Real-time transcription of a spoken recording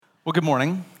Well, good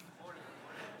morning.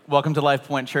 Welcome to Life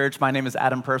Point Church. My name is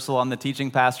Adam Purcell. I'm the teaching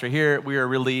pastor here. We are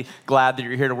really glad that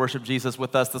you're here to worship Jesus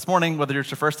with us this morning. Whether it's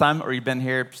your first time or you've been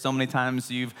here so many times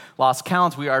you've lost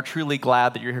count, we are truly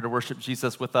glad that you're here to worship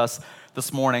Jesus with us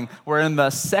this morning. We're in the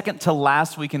second to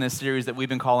last week in a series that we've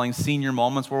been calling Senior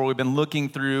Moments, where we've been looking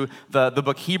through the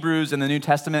book Hebrews in the New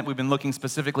Testament. We've been looking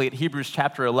specifically at Hebrews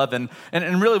chapter 11.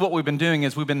 And really what we've been doing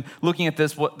is we've been looking at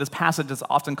this passage that's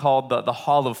often called the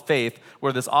Hall of Faith,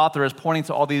 where this author is pointing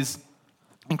to all these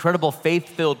incredible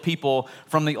faith-filled people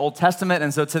from the Old Testament.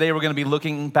 And so today we're going to be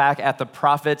looking back at the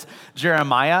prophet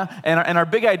Jeremiah. And our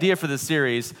big idea for this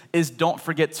series is don't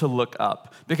forget to look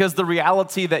up. Because the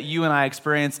reality that you and I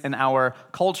experience in our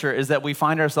culture is that we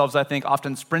find ourselves, I think,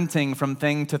 often sprinting from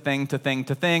thing to thing to thing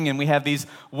to thing. And we have these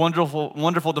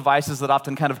wonderful devices that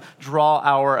often kind of draw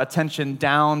our attention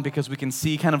down because we can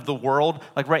see kind of the world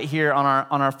like right here on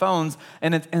our phones.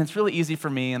 And it's really easy for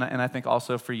me, and I think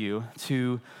also for you,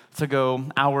 to go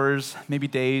hours, maybe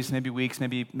days, maybe weeks,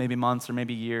 maybe months, or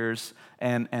maybe years,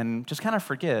 and just kind of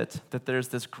forget that there's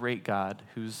this great God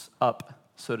who's up,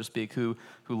 so to speak, who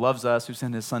loves us, who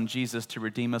sent his son Jesus to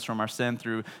redeem us from our sin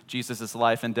through Jesus'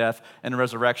 life and death and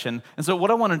resurrection. And so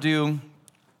what I want to do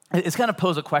is kind of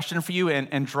pose a question for you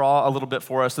and draw a little bit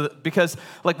for us. Because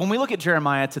like when we look at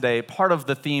Jeremiah today, part of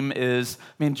the theme is,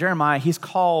 Jeremiah, he's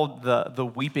called the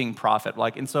weeping prophet.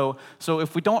 And so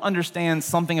if we don't understand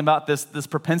something about this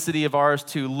propensity of ours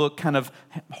to look kind of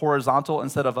horizontal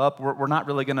instead of up, we're not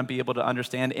really going to be able to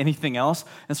understand anything else.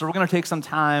 And so we're going to take some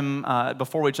time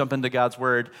before we jump into God's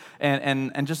word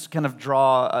and just kind of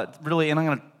draw really, and I'm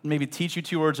going to maybe teach you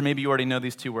two words, or maybe you already know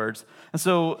these two words. And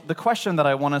so the question that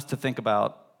I want us to think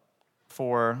about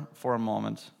for a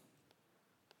moment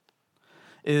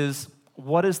is,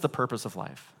 what is the purpose of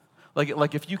life?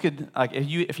 Like if you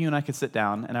and I could sit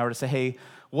down and I were to say, hey,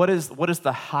 what is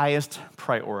the highest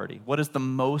priority? What is the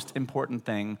most important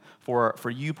thing for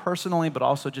you personally, but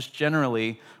also just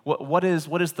generally? What is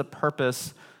the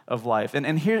purpose of life?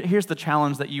 And here's the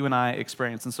challenge that you and I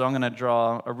experience. And so I'm going to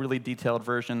draw a really detailed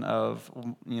version of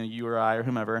you or I or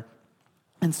whomever.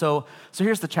 And so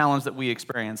here's the challenge that we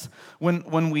experience.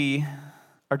 When we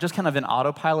are just kind of in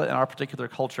autopilot in our particular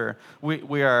culture,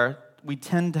 we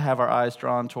tend to have our eyes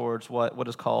drawn towards what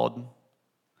is called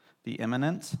the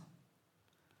imminent.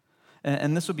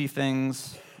 And this would be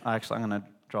things, actually I'm going to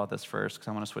draw this first because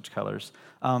I want to switch colors.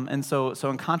 And so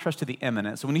in contrast to the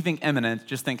imminent, so when you think imminent,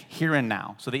 just think here and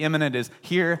now. So the imminent is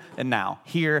here and now,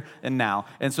 here and now.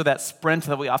 And so that sprint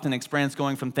that we often experience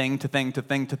going from thing to thing to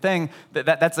thing to thing,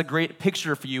 that's a great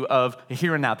picture for you of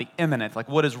here and now, the imminent, like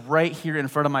what is right here in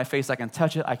front of my face. I can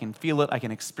touch it, I can feel it, I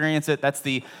can experience it. That's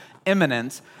the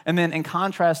imminent. And then in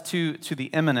contrast to the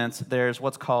imminent, there's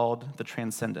what's called the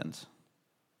transcendent.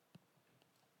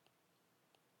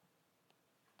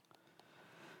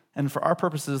 And for our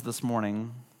purposes this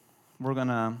morning, we're going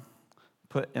to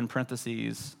put in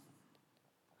parentheses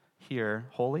here,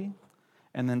 holy,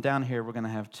 and then down here we're going to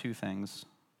have two things.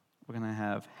 We're going to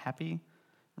have happy,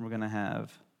 and we're going to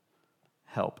have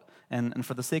help. And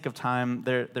for the sake of time,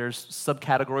 there's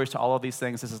subcategories to all of these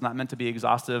things. This is not meant to be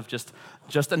exhaustive,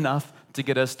 just enough to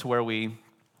get us to where we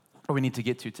need to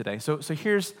get to today. So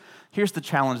here's the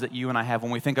challenge that you and I have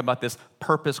when we think about this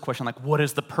purpose question, like what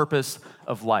is the purpose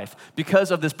of life?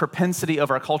 Because of this propensity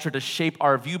of our culture to shape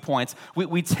our viewpoints,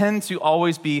 we tend to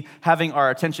always be having our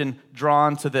attention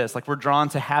drawn to this, like we're drawn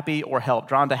to happy or help,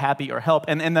 drawn to happy or help.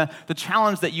 And the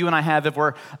challenge that you and I have if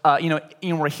we're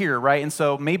here, right? And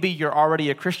so maybe you're already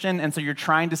a Christian, and so you're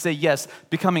trying to say, yes,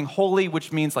 becoming holy,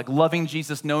 which means like loving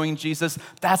Jesus, knowing Jesus,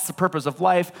 that's the purpose of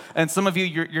life. And some of you,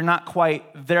 you're not quite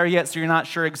there yet, so you're not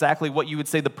sure exactly what you would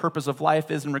say the purpose of life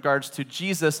is in regards to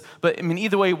Jesus. But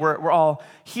either way, we're all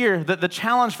here. The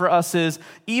challenge for us is,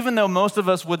 even though most of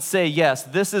us would say, yes,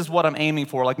 this is what I'm aiming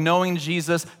for, like knowing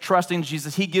Jesus, trusting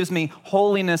Jesus, he gives me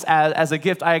holiness as a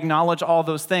gift. I acknowledge all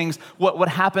those things. What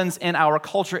happens in our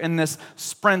culture in this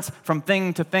sprint from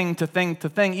thing to thing to thing to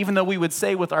thing, even though we would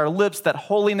say with our lips that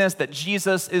holiness, that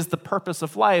Jesus is the purpose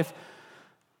of life,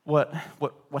 what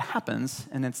happens,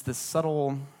 and it's this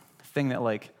subtle thing that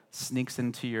like sneaks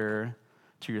into your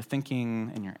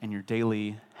thinking and your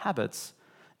daily habits,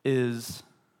 is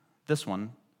this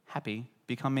one, happy,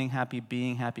 becoming happy,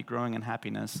 being happy, growing in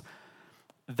happiness.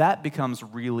 That becomes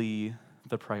really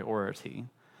the priority.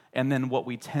 And then what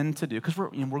we tend to do, because we're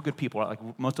good people, like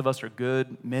most of us are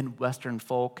good Midwestern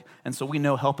folk, and so we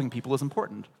know helping people is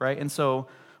important, right? And so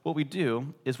what we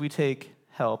do is we take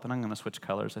help, and I'm going to switch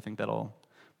colors. I think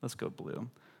let's go blue.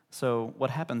 So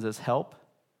what happens is help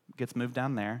gets moved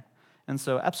down there. And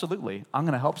so absolutely, I'm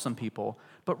going to help some people.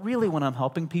 But really when I'm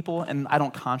helping people, and I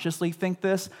don't consciously think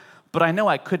this, but I know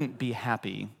I couldn't be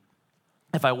happy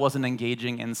if I wasn't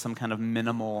engaging in some kind of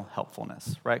minimal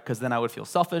helpfulness, right? Because then I would feel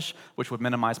selfish, which would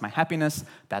minimize my happiness.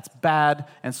 That's bad.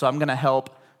 And so I'm going to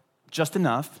help just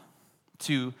enough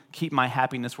to keep my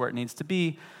happiness where it needs to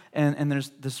be. And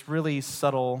there's this really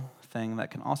subtle thing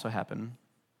that can also happen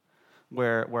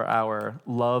where our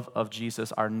love of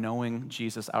Jesus, our knowing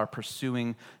Jesus, our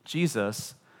pursuing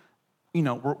Jesus,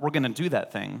 we're going to do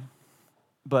that thing.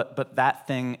 But that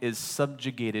thing is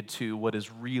subjugated to what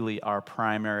is really our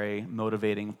primary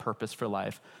motivating purpose for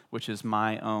life, which is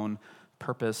my own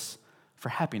purpose for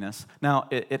happiness. Now,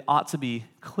 it ought to be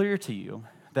clear to you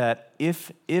that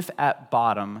if at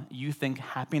bottom you think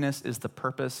happiness is the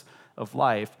purpose of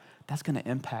life, that's going to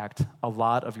impact a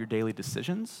lot of your daily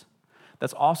decisions.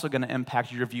 That's also going to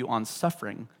impact your view on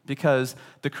suffering, because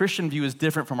the Christian view is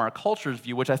different from our culture's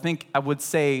view, which I would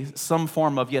say some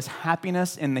form of, yes,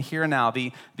 happiness in the here and now,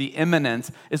 the imminent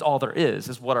is all there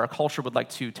is what our culture would like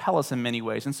to tell us in many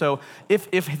ways. And so if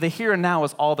the here and now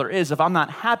is all there is, if I'm not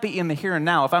happy in the here and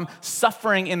now, if I'm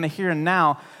suffering in the here and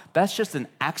now, that's just an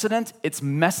accident. It's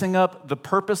messing up the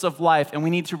purpose of life, and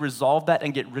we need to resolve that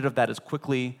and get rid of that as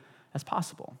quickly as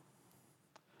possible.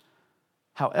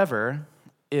 However,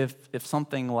 if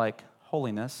something like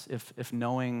holiness, if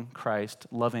knowing Christ,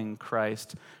 loving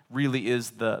Christ really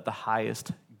is the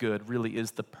highest good, really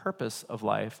is the purpose of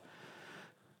life,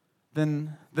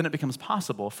 then it becomes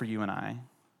possible for you and I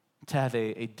to have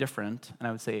a different, and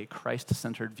I would say a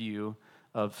Christ-centered view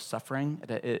of suffering.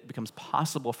 It becomes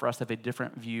possible for us to have a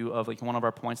different view of, like one of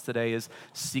our points today is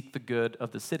seek the good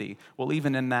of the city. Well,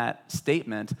 even in that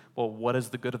statement, what is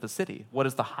the good of the city? What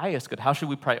is the highest good? How should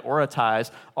we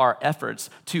prioritize our efforts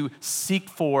to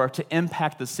seek to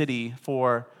impact the city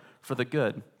for the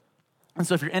good? And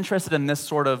so if you're interested in this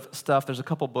sort of stuff, there's a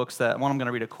couple books that, one I'm going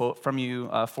to read a quote from you,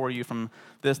 for you from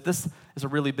this. This is a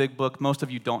really big book. Most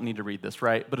of you don't need to read this,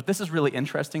 right? But if this is really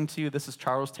interesting to you, this is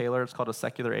Charles Taylor. It's called A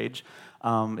Secular Age.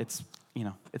 It's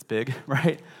big,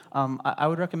 right? I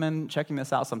would recommend checking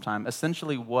this out sometime.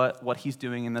 Essentially what he's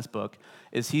doing in this book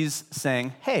is he's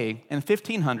saying, hey, in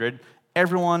 1500,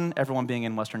 everyone being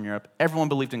in Western Europe, everyone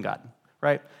believed in God,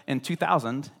 right? In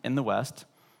 2000, in the West,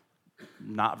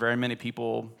 not very many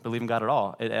people believe in God at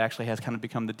all. It actually has kind of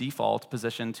become the default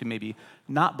position to maybe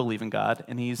not believe in God,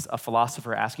 and he's a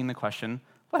philosopher asking the question,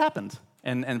 what happened?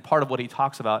 And part of what he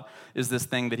talks about is this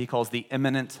thing that he calls the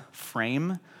immanent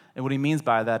frame, and what he means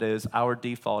by that is our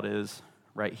default is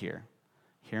right here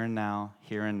and now,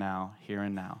 here and now, here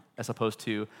and now, as opposed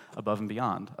to above and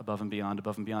beyond, above and beyond,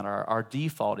 above and beyond. Our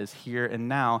default is here and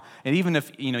now, and even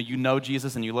if you know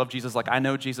Jesus and you love Jesus, like I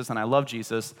know Jesus and I love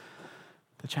Jesus,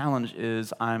 the challenge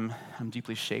is I'm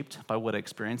deeply shaped by what I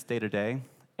experience day to day,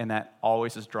 and that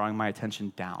always is drawing my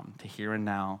attention down to here and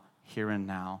now, here and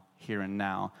now, here and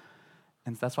now.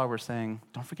 And that's why we're saying,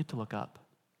 don't forget to look up.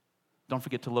 Don't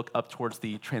forget to look up towards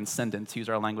the transcendent, to use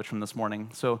our language from this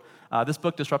morning. So this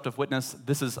book, Disruptive Witness,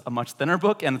 this is a much thinner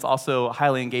book, and it's also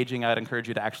highly engaging. I'd encourage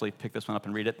you to actually pick this one up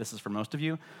and read it. This is for most of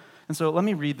you. And so let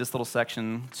me read this little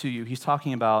section to you. He's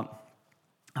talking about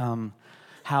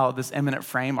how this immanent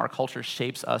frame, our culture,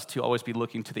 shapes us to always be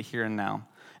looking to the here and now.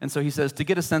 And so he says, to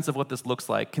get a sense of what this looks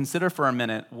like, consider for a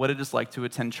minute what it is like to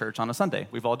attend church on a Sunday.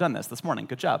 We've all done this morning.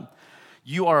 Good job.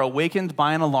 You are awakened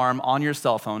by an alarm on your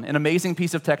cell phone, an amazing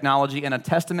piece of technology and a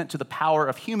testament to the power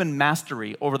of human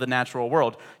mastery over the natural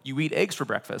world. You eat eggs for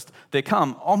breakfast. They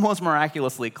come almost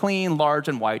miraculously clean, large,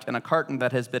 and white in a carton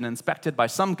that has been inspected by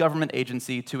some government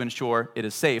agency to ensure it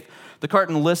is safe. The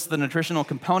carton lists the nutritional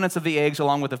components of the eggs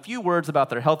along with a few words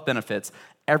about their health benefits.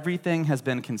 Everything has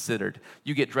been considered.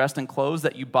 You get dressed in clothes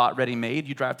that you bought ready-made.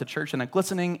 You drive to church in a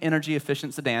glistening,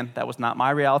 energy-efficient sedan. That was not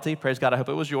my reality. Praise God, I hope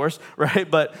it was yours, right?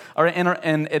 But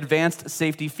and advanced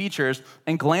safety features,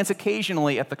 and glance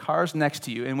occasionally at the cars next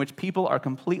to you in which people are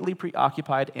completely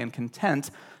preoccupied and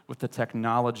content with the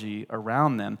technology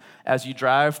around them. As you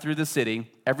drive through the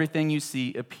city, everything you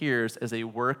see appears as a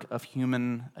work of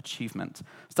human achievement.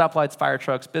 Stoplights, fire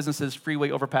trucks, businesses, freeway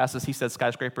overpasses. He said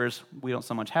skyscrapers. We don't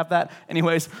so much have that.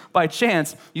 Anyways, by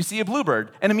chance, you see a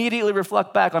bluebird and immediately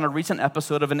reflect back on a recent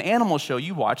episode of an animal show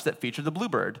you watched that featured the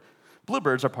bluebird.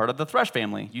 Bluebirds are part of the thrush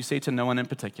family, you say to no one in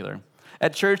particular.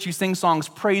 At church, you sing songs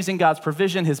praising God's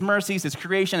provision, His mercies, His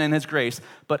creation, and His grace.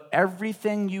 But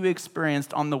everything you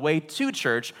experienced on the way to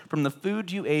church, from the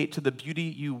food you ate to the beauty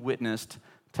you witnessed,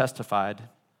 testified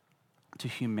to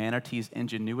humanity's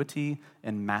ingenuity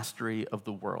and mastery of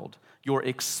the world. Your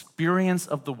experience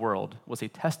of the world was a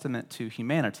testament to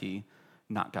humanity,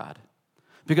 not God.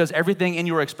 because everything in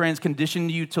your experience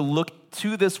conditioned you to look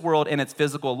to this world and its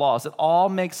physical laws. It all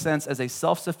makes sense as a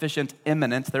self-sufficient,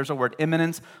 immanent, there's a word,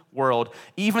 immanent world,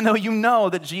 even though you know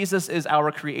that Jesus is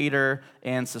our creator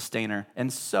and sustainer.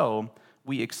 And so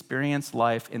we experience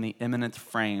life in the immanent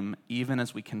frame, even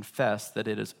as we confess that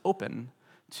it is open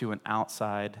to an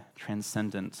outside,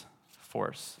 transcendent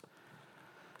force.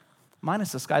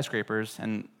 Minus the skyscrapers,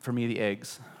 and for me, the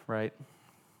eggs, right?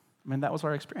 I mean, that was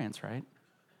our experience, right?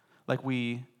 Like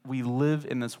we live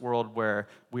in this world where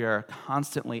we are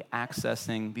constantly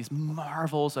accessing these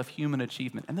marvels of human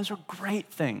achievement, and those are great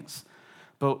things.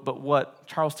 But what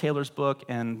Charles Taylor's book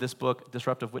and this book,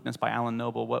 Disruptive Witness by Alan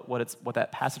Noble, what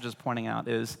that passage is pointing out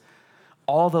is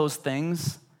all those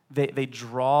things, they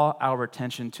draw our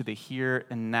attention to the here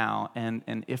and now. And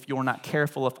if you're not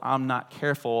careful, if I'm not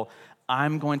careful,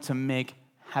 I'm going to make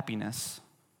happiness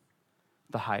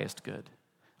the highest good.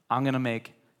 I'm going to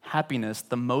make happiness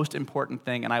the most important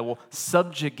thing, and I will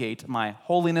subjugate my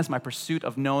holiness, my pursuit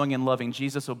of knowing and loving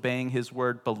Jesus, obeying his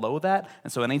word below that.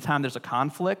 And so anytime there's a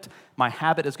conflict, my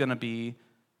habit is going to be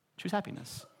choose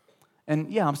happiness.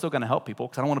 And yeah, I'm still going to help people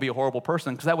because I don't want to be a horrible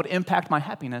person because that would impact my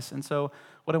happiness. And so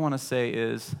what I want to say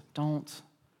is don't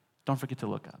forget to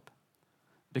look up.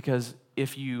 Because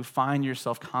if you find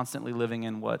yourself constantly living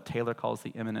in what Taylor calls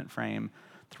the immanent frame,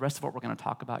 the rest of what we're going to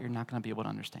talk about, you're not going to be able to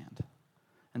understand.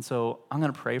 And so I'm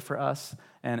going to pray for us,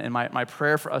 and my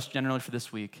prayer for us generally for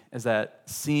this week is that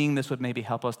seeing this would maybe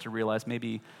help us to realize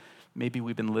maybe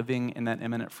we've been living in that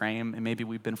immanent frame, and maybe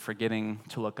we've been forgetting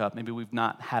to look up. Maybe we've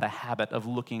not had a habit of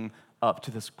looking up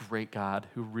to this great God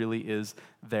who really is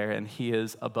there, and he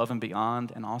is above and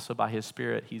beyond, and also by his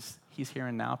Spirit, he's here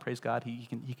and now, praise God. He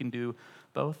can do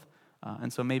both.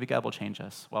 And so maybe God will change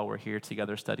us while we're here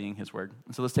together studying his word.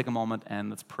 And so let's take a moment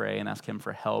and let's pray and ask him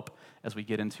for help as we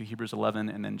get into Hebrews 11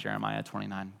 and then Jeremiah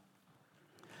 29.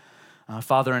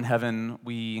 Father in heaven,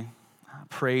 we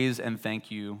praise and thank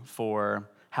you for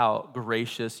how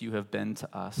gracious you have been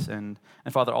to us. And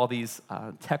Father, all these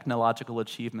technological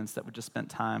achievements that we just spent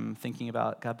time thinking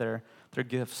about, God, they're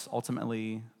gifts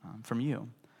ultimately from you.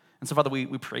 And so, Father,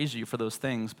 we praise you for those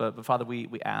things, but Father, we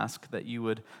ask that you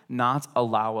would not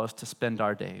allow us to spend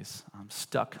our days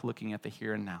stuck looking at the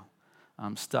here and now,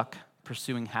 stuck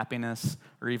pursuing happiness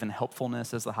or even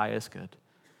helpfulness as the highest good.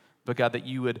 But God, that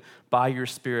you would, by your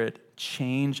Spirit,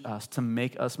 change us to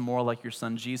make us more like your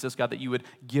Son, Jesus. God, that you would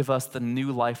give us the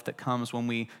new life that comes when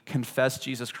we confess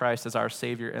Jesus Christ as our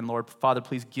Savior and Lord. Father,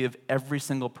 please give every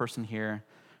single person here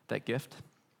that gift.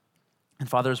 And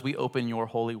Father, as we open your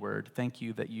holy word, thank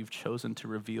you that you've chosen to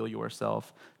reveal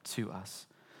yourself to us.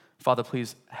 Father,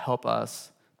 please help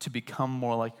us to become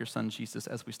more like your Son, Jesus,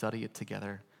 as we study it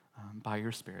together by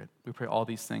your Spirit. We pray all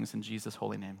these things in Jesus'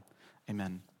 holy name.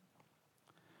 Amen.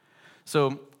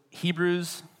 So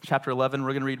Hebrews chapter 11, we're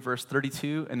going to read verse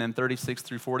 32 and then 36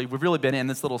 through 40. We've really been in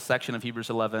this little section of Hebrews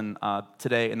 11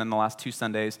 today and then the last two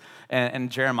Sundays. And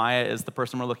Jeremiah is the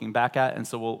person we're looking back at, and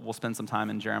so we'll spend some time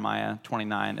in Jeremiah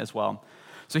 29 as well.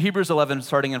 So Hebrews 11,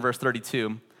 starting in verse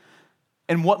 32.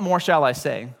 And what more shall I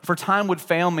say? For time would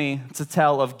fail me to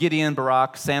tell of Gideon,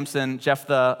 Barak, Samson,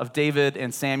 Jephthah, of David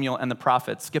and Samuel and the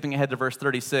prophets. Skipping ahead to verse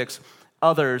 36.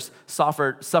 Others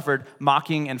suffered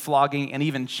mocking and flogging and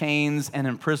even chains and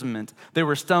imprisonment. They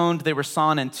were stoned, they were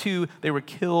sawn in two, they were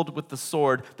killed with the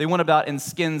sword. They went about in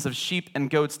skins of sheep and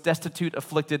goats, destitute,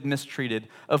 afflicted, mistreated,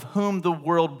 of whom the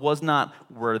world was not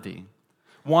worthy,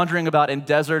 wandering about in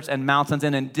deserts and mountains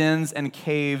and in dens and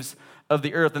caves of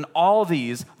the earth. And all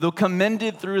these, though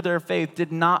commended through their faith,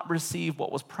 did not receive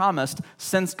what was promised,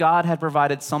 since God had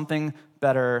provided something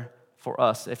better for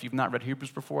us. If you've not read Hebrews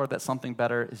before, that something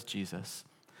better is Jesus.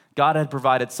 God had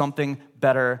provided something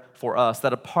better for us,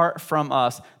 that apart from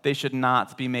us, they should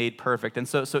not be made perfect. And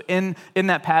so in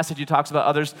that passage, he talks about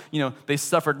others, they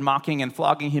suffered mocking and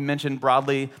flogging. He mentioned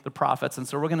broadly the prophets. And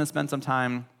so we're going to spend some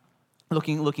time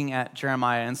looking at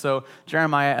Jeremiah. And so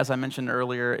Jeremiah, as I mentioned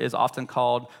earlier, is often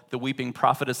called the weeping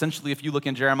prophet. Essentially, if you look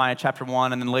in Jeremiah chapter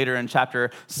 1 and then later in chapter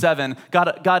 7,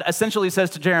 God essentially says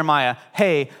to Jeremiah,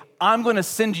 hey, I'm going to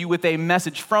send you with a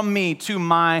message from me to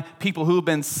my people who have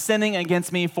been sinning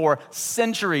against me for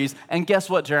centuries. And guess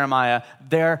what, Jeremiah?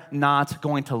 They're not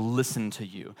going to listen to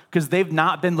you because they've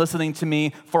not been listening to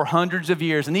me for hundreds of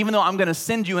years. And even though I'm going to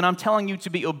send you and I'm telling you to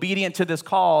be obedient to this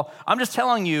call, I'm just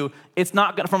telling you it's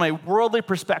not going to, from a worldly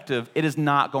perspective, it is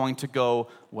not going to go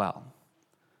well.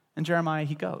 And Jeremiah,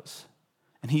 he goes.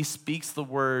 And he speaks the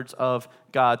words of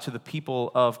God to the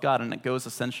people of God. And it goes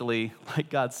essentially like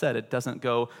God said. It doesn't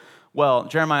go well.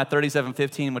 Jeremiah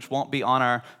 37:15, which won't be on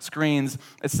our screens,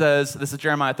 it says, this is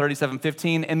Jeremiah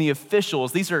 37:15, and the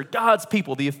officials, these are God's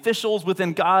people, the officials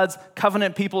within God's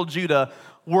covenant people, Judah,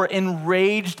 were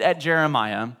enraged at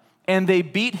Jeremiah, and they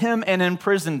beat him and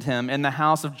imprisoned him in the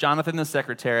house of Jonathan the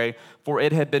secretary, for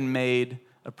it had been made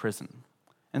a prison.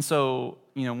 And so,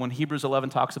 when Hebrews 11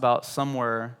 talks about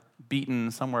somewhere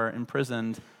beaten, somewhere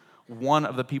imprisoned, one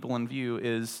of the people in view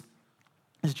is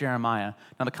Jeremiah.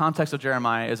 Now, the context of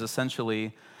Jeremiah is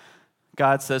essentially,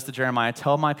 God says to Jeremiah,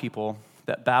 tell my people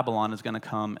that Babylon is going to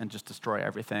come and just destroy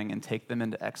everything and take them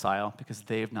into exile because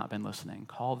they've not been listening.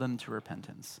 Call them to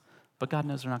repentance. But God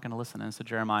knows they're not going to listen. And so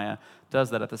Jeremiah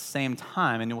does that at the same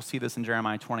time. And you'll see this in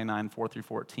Jeremiah 29, 4 through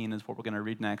 14 is what we're going to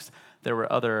read next. There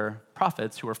were other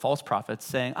prophets who were false prophets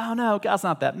saying, oh no, God's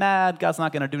not that mad. God's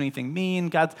not going to do anything mean.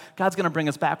 God's going to bring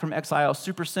us back from exile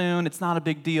super soon. It's not a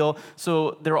big deal.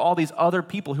 So there were all these other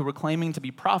people who were claiming to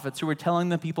be prophets who were telling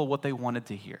the people what they wanted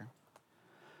to hear.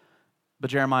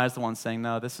 But Jeremiah is the one saying,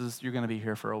 no, you're going to be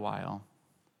here for a while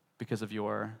because of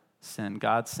your sin.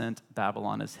 God sent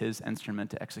Babylon as his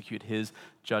instrument to execute his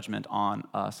judgment on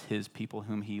us, his people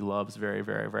whom he loves very,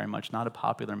 very, very much. Not a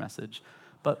popular message,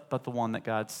 but the one that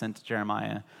God sent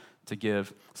Jeremiah to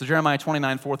give. So Jeremiah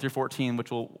 29, 4 through 14, which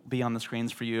will be on the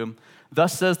screens for you.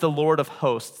 Thus says the Lord of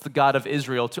hosts, the God of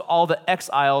Israel, to all the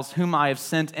exiles whom I have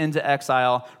sent into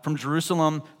exile from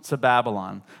Jerusalem to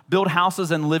Babylon. Build houses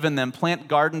and live in them. Plant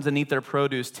gardens and eat their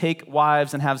produce. Take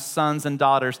wives and have sons and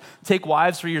daughters. Take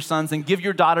wives for your sons and give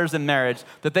your daughters in marriage,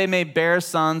 that they may bear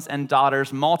sons and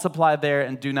daughters. Multiply there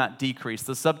and do not decrease.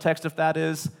 The subtext of that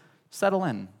is, settle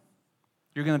in.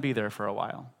 You're going to be there for a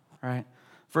while, right?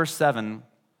 Verse 7,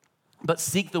 but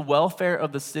seek the welfare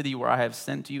of the city where I have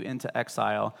sent you into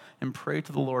exile and pray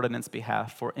to the Lord on its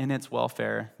behalf, for in its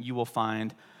welfare you will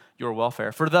find your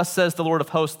welfare. For thus says the Lord of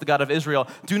hosts, the God of Israel,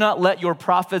 do not let your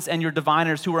prophets and your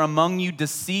diviners who are among you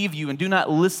deceive you, and do not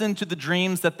listen to the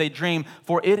dreams that they dream,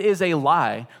 for it is a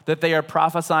lie that they are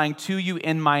prophesying to you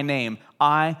in my name.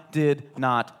 I did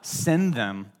not send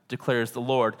them, declares the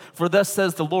Lord. For thus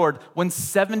says the Lord, when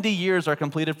 70 years are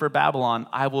completed for Babylon,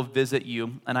 I will visit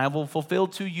you, and I will fulfill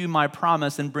to you my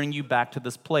promise and bring you back to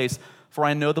this place. For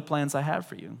I know the plans I have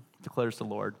for you, declares the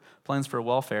Lord. Plans for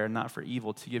welfare, not for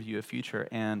evil, to give you a future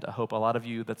and a hope. A lot of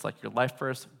you, that's like your life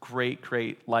verse. Great,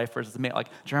 great life verse. It's like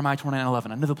Jeremiah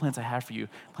 29:11. I know the plans I have for you.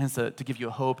 Plans to give you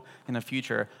a hope and a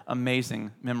future.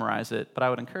 Amazing. Memorize it. But I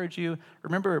would encourage you,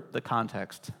 remember the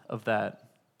context of that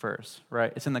verse,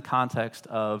 right? It's in the context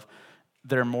of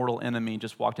their mortal enemy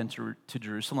just walked into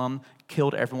Jerusalem,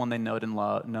 killed everyone they knew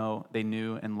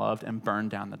and loved, and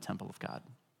burned down the temple of God.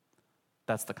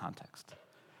 That's the context.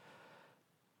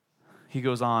 He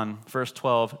goes on, verse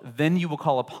 12, then you will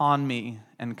call upon me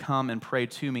and come and pray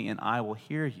to me, and I will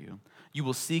hear you. You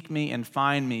will seek me and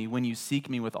find me when you seek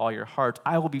me with all your heart.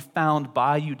 I will be found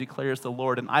by you, declares the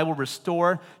Lord, and I will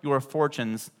restore your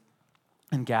fortunes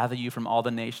and gather you from all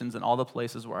the nations and all the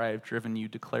places where I have driven you,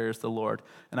 declares the Lord,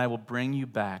 and I will bring you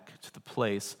back to the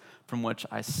place from which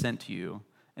I sent you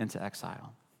into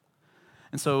exile.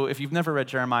 And so if you've never read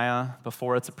Jeremiah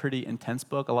before, it's a pretty intense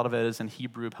book. A lot of it is in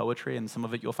Hebrew poetry, and some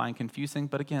of it you'll find confusing.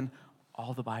 But again,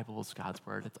 all the Bible is God's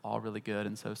word. It's all really good.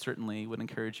 And so certainly would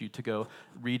encourage you to go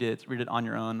read it on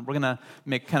your own. We're going to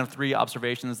make kind of three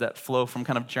observations that flow from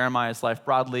kind of Jeremiah's life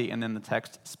broadly and then the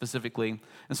text specifically.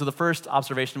 And so the first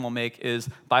observation we'll make is,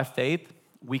 by faith,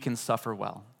 we can suffer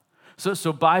well.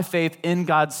 So by faith in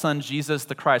God's Son, Jesus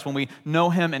the Christ, when we know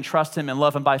him and trust him and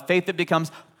love him, by faith it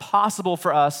becomes possible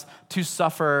for us to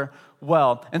suffer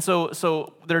well. And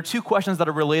so there are two questions that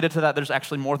are related to that. There's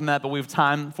actually more than that, but we have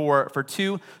time for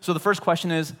two. So the first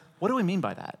question is, what do we mean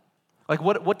by that? Like,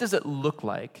 what does it look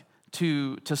like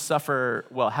to suffer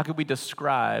well? How could we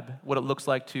describe what it looks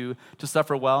like to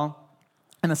suffer well?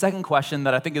 And the second question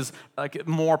that I think is like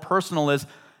more personal is,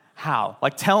 how?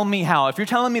 Like, tell me how. If you're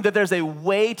telling me that there's a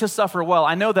way to suffer well,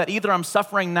 I know that either I'm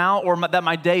suffering now or that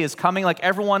my day is coming. Like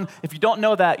everyone, if you don't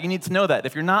know that, you need to know that.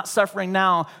 If you're not suffering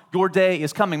now, your day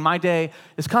is coming. My day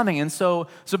is coming. And so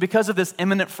because of this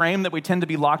imminent frame that we tend to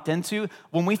be locked into,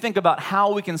 when we think about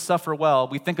how we can suffer well,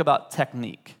 we think about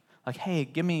technique. Like, hey,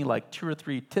 give me like 2 or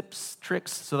 3 tips,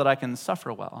 tricks so that I can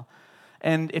suffer well.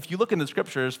 And if you look in the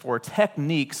scriptures for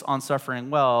techniques on suffering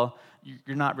well,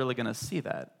 you're not really going to see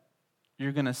that.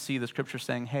 You're going to see the scripture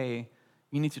saying, hey,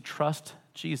 you need to trust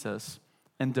Jesus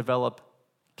and develop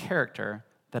character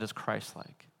that is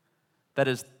Christ-like.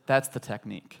 That's the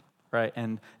technique, right?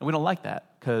 And we don't like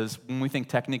that, because when we think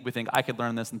technique, we think, I could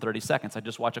learn this in 30 seconds. I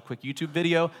just watch a quick YouTube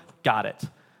video, got it.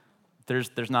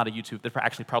 There's not a YouTube, there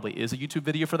actually probably is a YouTube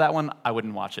video for that one. I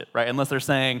wouldn't watch it, right? Unless they're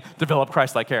saying, develop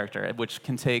Christ-like character, which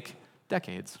can take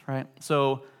decades, right?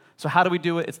 So how do we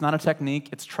do it? It's not a technique,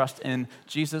 it's trust in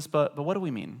Jesus, but what do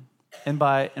we mean? And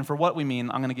for what we mean,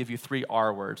 I'm going to give you 3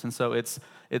 R words. And so it's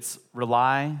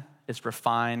rely, is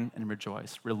refine and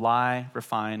rejoice. Rely,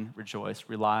 refine, rejoice.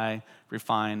 Rely,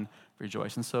 refine,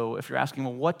 rejoice. And so if you're asking,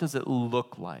 well, what does it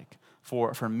look like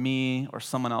for me or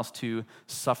someone else to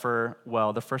suffer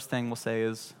well? The first thing we'll say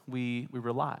is we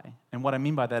rely. And what I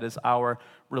mean by that is our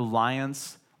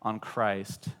reliance on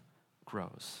Christ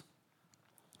grows.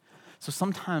 So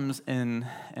sometimes in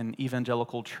an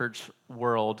evangelical church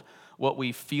world, what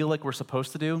we feel like we're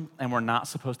supposed to do, and we're not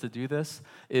supposed to do this,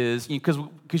 is,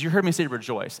 because you heard me say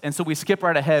rejoice. And so we skip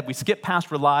right ahead, we skip past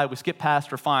rely, we skip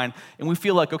past refine, and we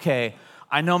feel like, okay,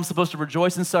 I know I'm supposed to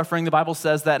rejoice in suffering, the Bible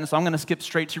says that, and so I'm going to skip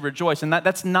straight to rejoice. And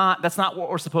that's not what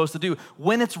we're supposed to do.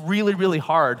 When it's really, really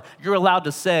hard, you're allowed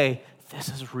to say, this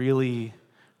is really,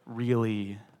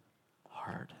 really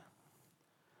hard.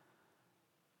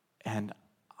 And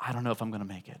I don't know if I'm going to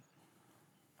make it.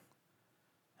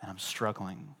 And I'm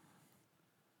struggling.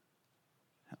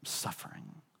 I'm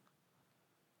suffering.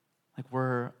 Like,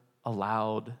 we're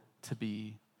allowed to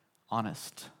be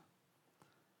honest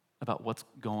about what's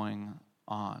going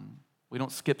on. We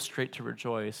don't skip straight to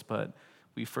rejoice, but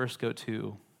we first go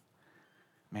to,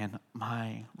 man,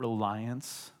 my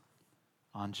reliance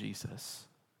on Jesus,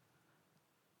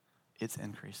 it's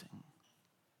increasing.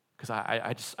 Because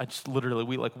I just literally,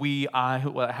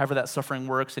 however that suffering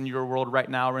works in your world right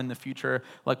now or in the future,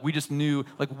 like, we just knew,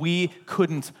 like, we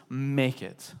couldn't make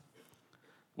it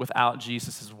without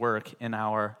Jesus' work in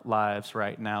our lives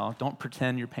right now. Don't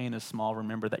pretend your pain is small.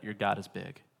 Remember that your God is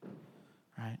big,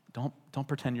 right? Don't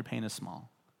pretend your pain is small.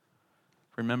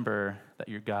 Remember that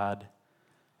your God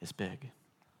is big.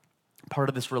 Part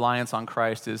of this reliance on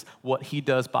Christ is what he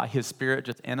does by his Spirit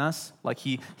just in us. Like,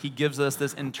 he gives us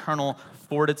this internal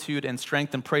fortitude and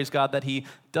strength, and praise God that he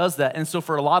does that. And so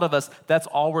for a lot of us, that's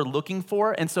all we're looking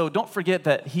for. And so don't forget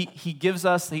that he gives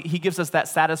us that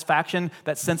satisfaction,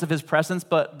 that sense of his presence,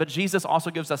 but Jesus also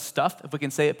gives us stuff, if we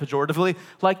can say it pejoratively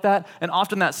like that. And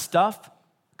often that stuff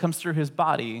comes through his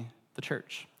body, the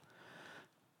church.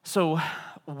 So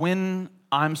when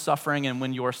I'm suffering and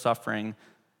when you're suffering,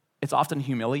 it's often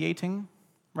humiliating,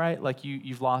 right? Like,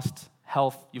 you've lost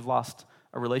health, you've lost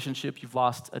a relationship, you've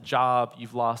lost a job,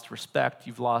 you've lost respect,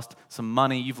 you've lost some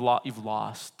money, you've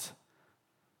lost.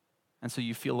 And so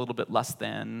you feel a little bit less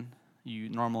than you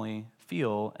normally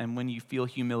feel. And when you feel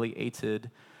humiliated,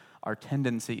 our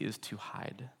tendency is to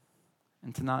hide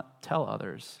and to not tell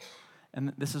others.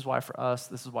 And this is why for us,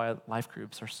 this is why life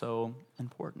groups are so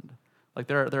important. Like,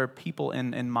 there are people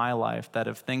in my life that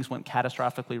if things went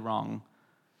catastrophically wrong,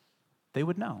 they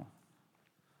would know.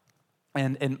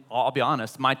 And I'll be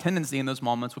honest, my tendency in those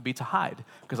moments would be to hide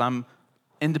because I'm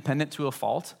independent to a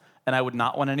fault and I would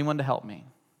not want anyone to help me.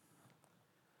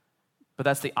 But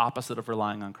that's the opposite of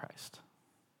relying on Christ.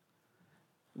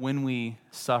 When we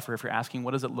suffer, if you're asking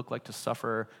what does it look like to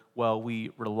suffer, well,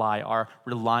 we rely. Our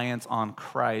reliance on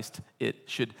Christ, it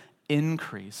should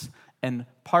increase. And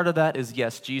part of that is,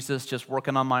 yes, Jesus just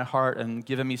working on my heart and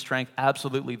giving me strength.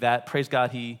 Absolutely that. Praise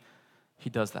God, he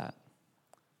does that.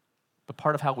 But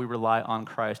part of how we rely on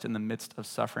Christ in the midst of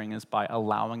suffering is by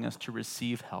allowing us to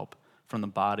receive help from the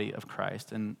body of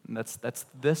Christ. And that's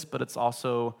this, but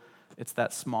it's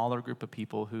that smaller group of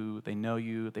people who they know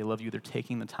you, they love you, they're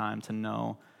taking the time to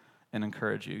know and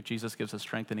encourage you. Jesus gives us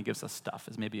strength and he gives us stuff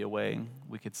is maybe a way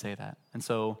we could say that. And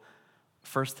so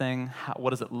first thing,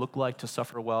 what does it look like to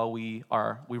suffer well? We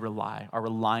rely. Our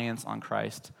reliance on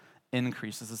Christ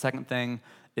increases. The second thing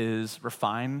is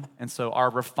refine. And so our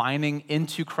refining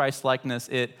into Christ-likeness,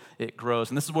 it grows.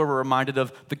 And this is where we're reminded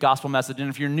of the gospel message. And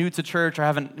if you're new to church or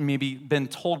haven't maybe been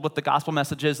told what the gospel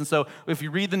message is, and so if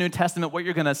you read the New Testament, what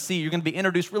you're going to see, you're going to be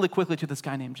introduced really quickly to this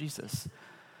guy named Jesus.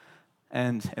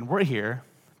 And we're here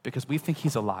because we think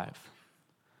he's alive.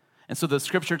 And so the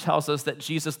scripture tells us that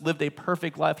Jesus lived a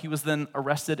perfect life. He was then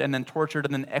arrested and then tortured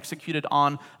and then executed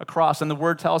on a cross. And the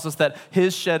word tells us that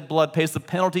his shed blood pays the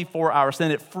penalty for our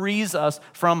sin. It frees us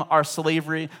from our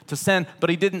slavery to sin. But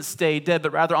he didn't stay dead,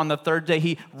 but rather on the third day,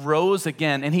 he rose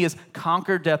again. And he has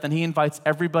conquered death. And he invites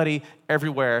everybody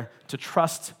everywhere to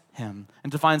trust him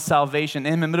and to find salvation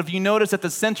in him. But if you notice at the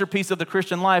centerpiece of the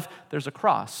Christian life, there's a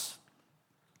cross.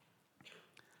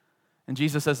 And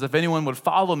Jesus says, if anyone would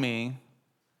follow me,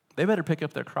 they better pick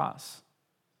up their cross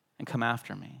and come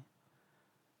after me.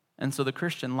 And so the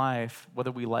Christian life,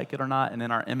 whether we like it or not, and in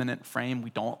our imminent frame, we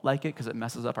don't like it because it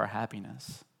messes up our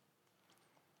happiness.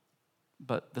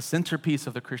 But the centerpiece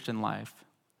of the Christian life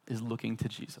is looking to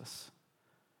Jesus.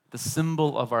 The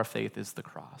symbol of our faith is the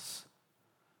cross,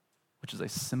 which is a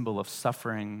symbol of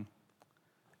suffering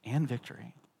and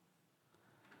victory.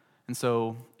 And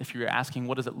so if you're asking,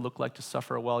 what does it look like to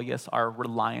suffer well? Yes, our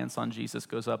reliance on Jesus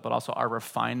goes up, but also our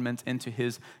refinement into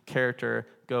his character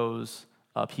goes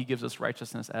up. He gives us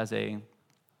righteousness as a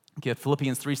gift.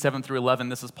 Philippians 3:7-11,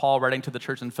 this is Paul writing to the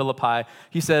church in Philippi.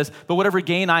 He says, "But whatever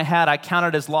gain I had, I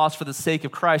counted as loss for the sake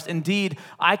of Christ. Indeed,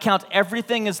 I count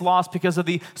everything as loss because of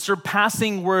the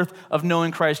surpassing worth of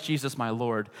knowing Christ Jesus my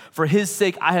Lord. For his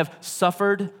sake I have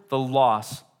suffered the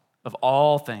loss of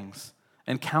all things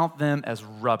and count them as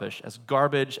rubbish, as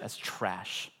garbage, as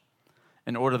trash,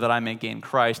 in order that I may gain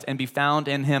Christ and be found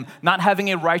in him, not having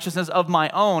a righteousness of my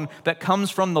own that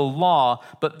comes from the law,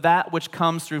 but that which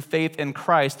comes through faith in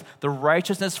Christ, the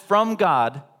righteousness from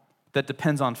God that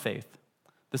depends on faith."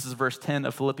 This is verse 10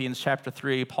 of Philippians chapter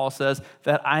 3. Paul says,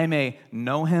 "That I may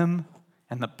know him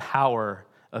and the power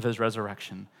of his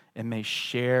resurrection, and may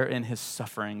share in his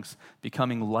sufferings,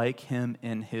 becoming like him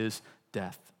in his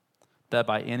death, that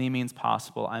by any means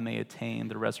possible I may attain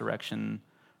the resurrection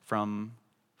from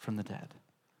the dead."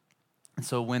 And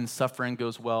so when suffering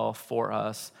goes well for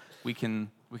us, we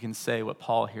can say what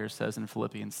Paul here says in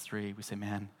Philippians 3. We say,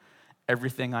 man,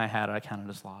 everything I had, I counted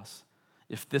as loss.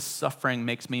 If this suffering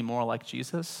makes me more like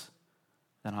Jesus,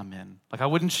 then I'm in. Like, I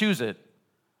wouldn't choose it,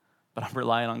 but I'm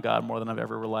relying on God more than I've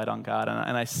ever relied on God.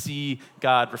 And I see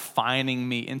God refining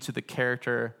me into the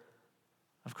character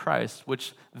of Christ,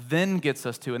 which then gets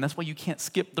us to, and that's why you can't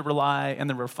skip the rely and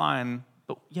the refine,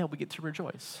 but yeah, we get to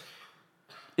rejoice.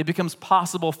 It becomes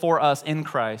possible for us in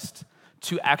Christ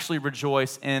to actually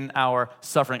rejoice in our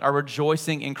suffering. Our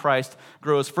rejoicing in Christ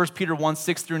grows. 1 Peter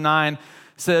 1:6-9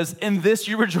 says, "In this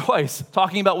you rejoice,"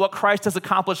 talking about what Christ has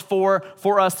accomplished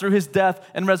for us through his death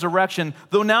and resurrection,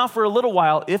 "though now for a little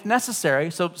while, if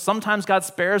necessary," so sometimes God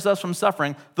spares us from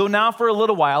suffering, "though now for a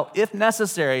little while, if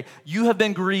necessary, you have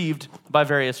been grieved by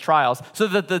various trials, so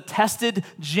that the tested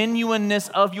genuineness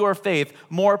of your faith,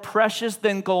 more precious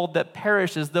than gold that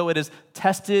perishes, though it is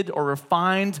tested or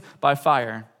refined by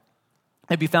fire,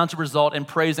 may be found to result in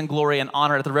praise and glory and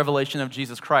honor at the revelation of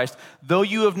Jesus Christ. Though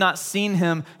you have not seen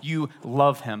him, you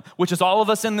love him," which is all of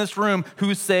us in this room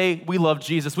who say we love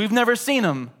Jesus. We've never seen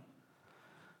him.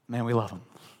 Man, we love him.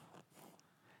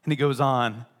 And he goes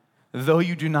on, "Though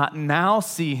you do not now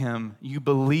see him, you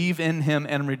believe in him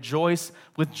and rejoice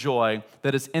with joy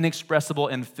that is inexpressible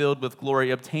and filled with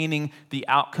glory, obtaining the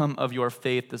outcome of your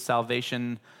faith, the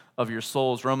salvation of your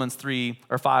souls." Romans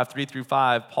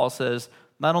 5:3-5, Paul says,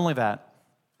 not only that,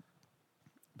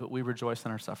 but we rejoice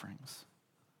in our sufferings.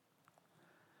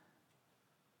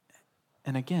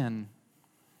 And again,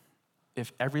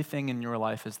 if everything in your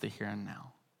life is the here and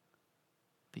now,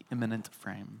 the imminent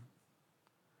frame,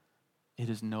 it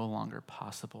is no longer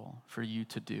possible for you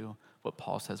to do what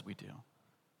Paul says we do.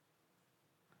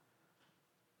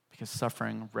 Because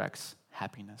suffering wrecks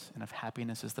happiness. And if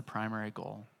happiness is the primary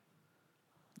goal,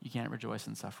 you can't rejoice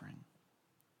in suffering.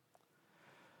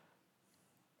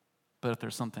 But if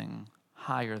there's something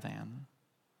higher than,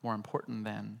 more important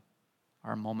than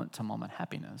our moment-to-moment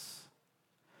happiness,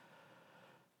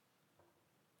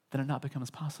 then it not becomes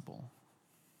possible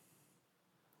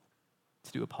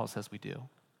to do what Paul says we do,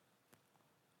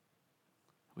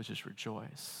 which is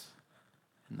rejoice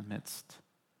in the midst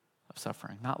of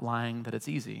suffering. Not lying that it's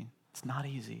easy. It's not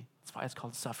easy. That's why it's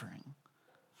called suffering.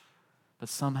 But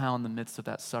somehow in the midst of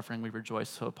that suffering, we rejoice.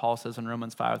 So Paul says in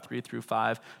Romans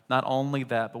 5:3-5, not only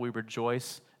that, but we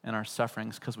rejoice in our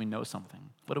sufferings because we know something.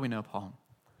 What do we know, Paul?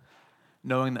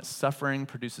 Knowing that suffering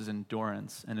produces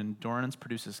endurance, and endurance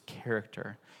produces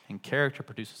character, and character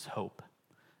produces hope.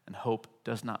 And hope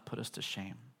does not put us to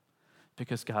shame,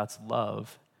 because God's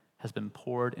love has been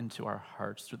poured into our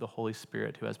hearts through the Holy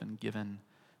Spirit who has been given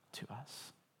to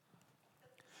us.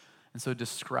 And so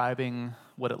describing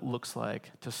what it looks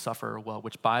like to suffer well,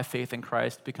 which by faith in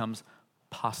Christ becomes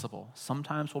possible.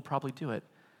 Sometimes we'll probably do it.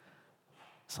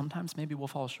 Sometimes maybe we'll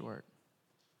fall short.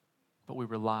 But we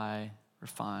rely,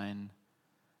 refine,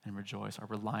 and rejoice. Our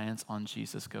reliance on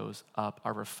Jesus goes up.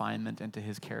 Our refinement into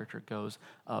his character goes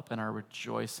up. And our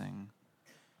rejoicing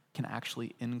can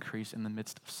actually increase in the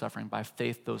midst of suffering. By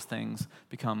faith, those things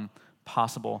become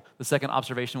possible. The second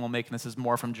observation we'll make, and this is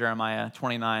more from Jeremiah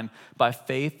 29, by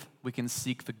faith, we can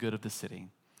seek the good of the city.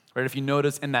 Right? If you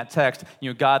notice in that text,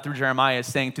 God through Jeremiah is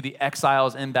saying to the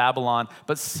exiles in Babylon,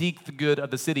 but seek the good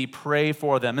of the city, pray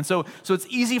for them. And so it's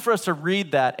easy for us to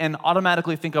read that and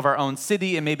automatically think of our own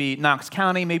city and maybe Knox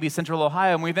County, maybe Central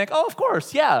Ohio, and we think, oh, of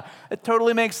course, yeah, it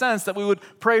totally makes sense that we would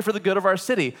pray for the good of our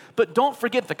city. But don't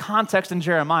forget the context in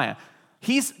Jeremiah.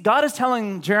 God is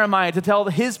telling Jeremiah to tell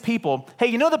his people, hey,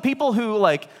 you know the people who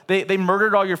they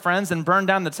murdered all your friends and burned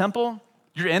down the temple?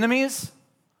 Your enemies?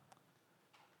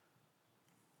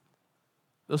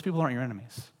 Those people aren't your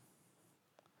enemies.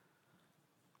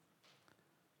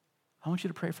 I want you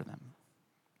to pray for them.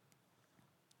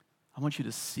 I want you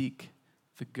to seek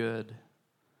the good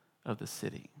of the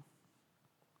city.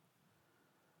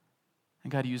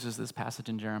 And God uses this passage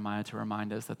in Jeremiah to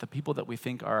remind us that the people that we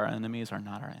think are our enemies are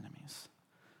not our enemies.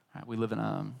 Right? We live in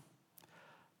a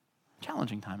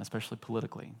challenging time, especially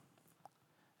politically.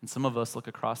 And some of us look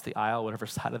across the aisle, whatever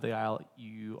side of the aisle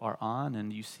you are on,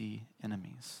 and you see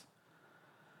enemies.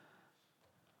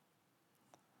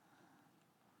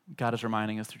 God is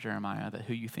reminding us through Jeremiah that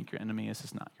who you think your enemy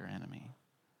is not your enemy.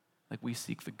 Like, we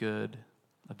seek the good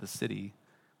of the city.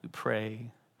 We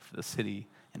pray for the city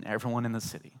and everyone in the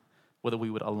city, whether we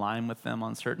would align with them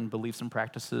on certain beliefs and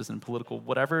practices and political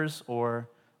whatevers, or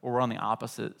we're on the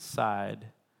opposite side.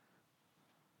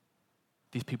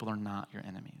 These people are not your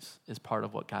enemies, is part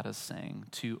of what God is saying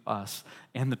to us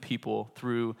and the people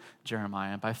through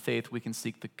Jeremiah. By faith, we can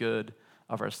seek the good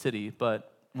of our city.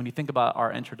 But when you think about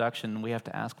our introduction, we have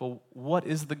to ask, well, what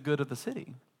is the good of the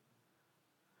city?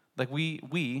 Like we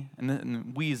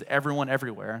is everyone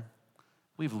everywhere,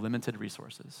 we have limited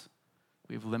resources.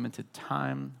 We have limited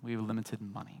time. We have limited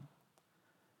money.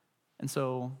 And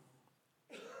so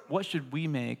what should we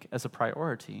make as a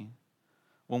priority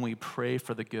when we pray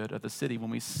for the good of the city, when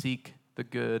we seek the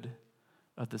good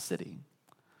of the city?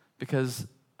 Because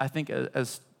I think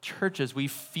as churches, we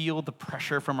feel the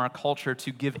pressure from our culture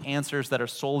to give answers that are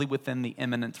solely within the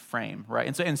imminent frame,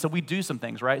 right? And so we do some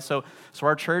things, right? So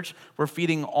our church, we're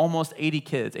feeding almost 80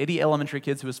 kids, 80 elementary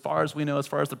kids who, as far as we know, as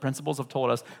far as the principals have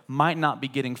told us, might not be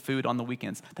getting food on the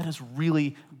weekends. That is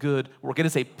really good work. It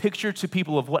is a picture to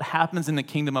people of what happens in the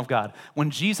kingdom of God. When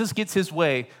Jesus gets his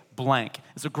way, blank.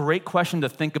 It's a great question to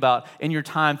think about in your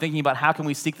time, thinking about how can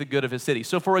we seek the good of his city.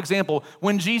 So for example,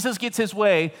 when Jesus gets his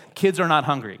way, kids are not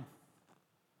hungry.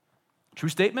 True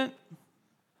statement?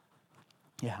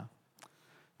 Yeah,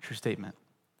 true statement.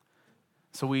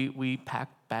 So we pack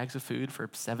bags of food for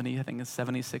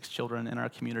 76 children in our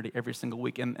community every single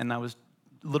week. And I was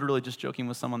literally just joking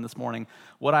with someone this morning.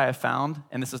 What I have found,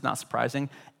 and this is not surprising,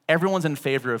 everyone's in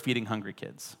favor of feeding hungry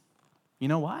kids. You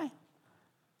know why?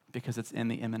 Because it's in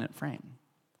the imminent frame,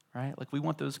 right? Like, we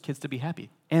want those kids to be happy.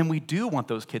 And we do want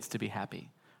those kids to be happy,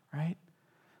 right?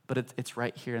 But it's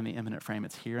right here in the imminent frame.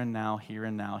 It's here and now, here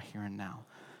and now, here and now.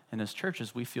 And as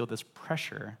churches, we feel this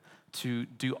pressure to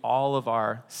do all of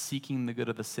our seeking the good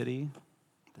of the city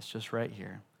that's just right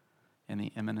here in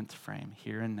the imminent frame,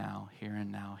 here and now, here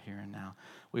and now, here and now.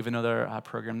 We have another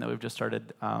program that we've just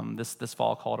started this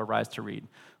fall called Arise to Read,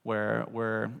 where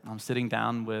we're sitting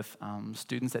down with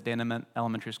students at Dana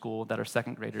Elementary School that are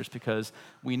second graders, because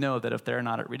we know that if they're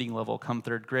not at reading level come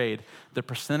third grade, the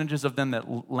percentages of them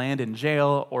that land in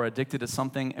jail or addicted to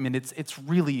something, I mean, it's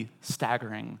really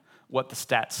staggering what the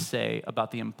stats say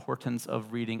about the importance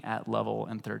of reading at level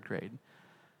in third grade.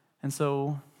 And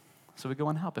so we go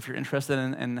and help. If you're interested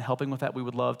in helping with that, we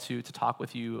would love to talk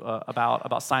with you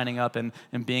about signing up and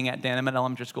being at Dana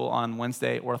Elementary School on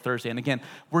Wednesday or Thursday. And again,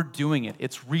 we're doing it.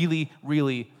 It's really,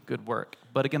 really good work.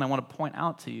 But again, I want to point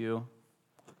out to you,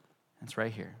 it's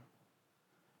right here,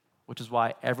 which is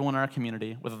why everyone in our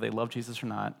community, whether they love Jesus or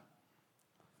not,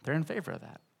 they're in favor of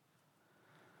that.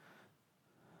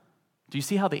 Do you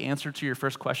see how the answer to your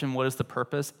first question, what is the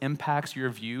purpose, impacts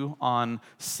your view on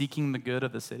seeking the good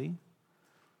of the city?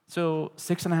 So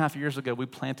 6.5 years ago, we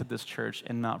planted this church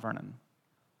in Mount Vernon.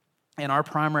 And our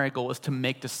primary goal is to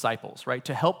make disciples, right?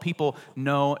 To help people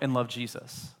know and love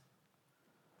Jesus.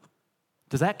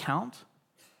 Does that count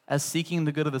as seeking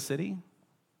the good of the city?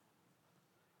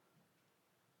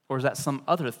 Or is that some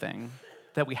other thing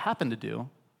that we happen to do,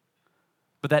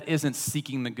 but that isn't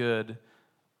seeking the good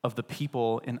of the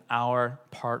people in our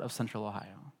part of Central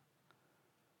Ohio?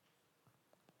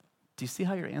 Do you see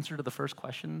how your answer to the first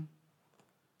question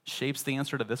shapes the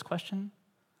answer to this question?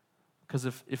 Because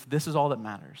if this is all that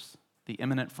matters, the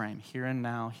imminent frame, here and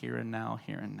now, here and now,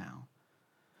 here and now,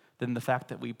 then the fact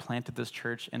that we planted this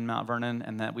church in Mount Vernon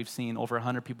and that we've seen over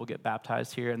 100 people get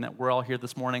baptized here and that we're all here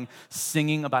this morning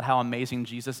singing about how amazing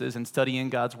Jesus is and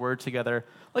studying God's word together,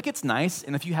 like, it's nice.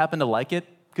 And if you happen to like it,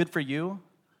 good for you.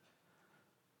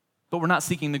 But we're not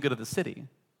seeking the good of the city.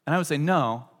 And I would say,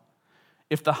 no.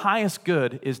 If the highest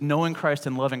good is knowing Christ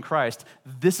and loving Christ,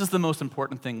 this is the most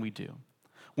important thing we do.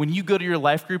 When you go to your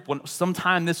life group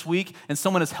sometime this week and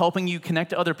someone is helping you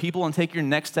connect to other people and take your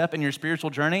next step in your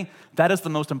spiritual journey, that is the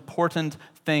most important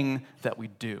thing that we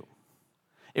do.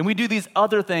 And we do these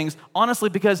other things, honestly,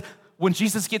 because when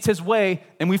Jesus gets his way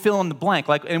and we fill in the blank,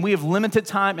 and we have limited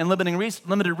time and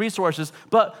limited resources,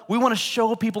 but we want to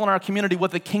show people in our community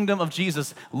what the kingdom of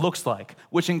Jesus looks like,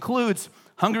 which includes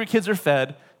hungry kids are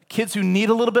fed, kids who need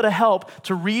a little bit of help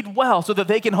to read well so that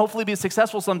they can hopefully be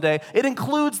successful someday. It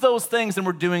includes those things, and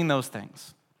we're doing those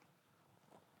things.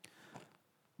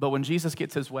 But when Jesus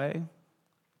gets his way,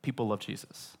 people love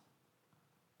Jesus.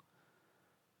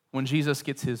 When Jesus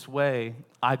gets his way,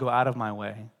 I go out of my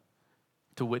way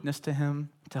to witness to him,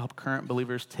 to help current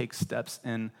believers take steps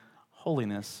in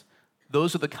holiness.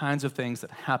 Those are the kinds of things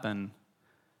that happen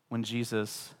when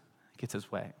Jesus gets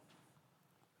his way.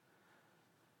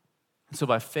 And so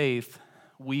by faith,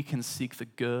 we can seek the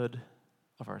good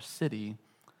of our city.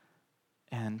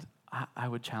 And I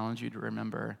would challenge you to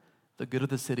remember the good of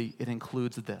the city, it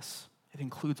includes this. It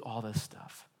includes all this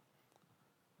stuff.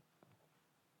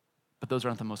 But those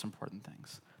aren't the most important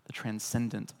things. The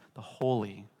transcendent, the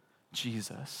holy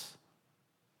Jesus.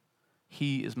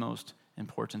 He is most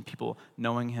important. People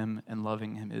knowing him and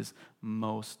loving him is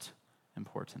most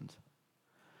important.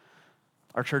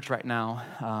 Our church right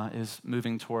now is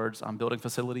moving towards building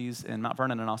facilities in Mount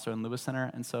Vernon and also in Lewis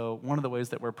Center. And so one of the ways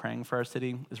that we're praying for our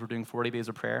city is we're doing 40 days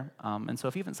of prayer. And so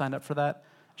if you haven't signed up for that,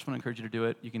 I just want to encourage you to do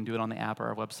it. You can do it on the app or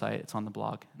our website. It's on the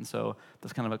blog. And so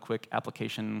that's kind of a quick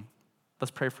application.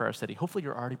 Let's pray for our city. Hopefully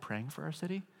you're already praying for our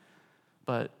city.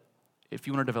 But if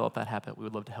you want to develop that habit, we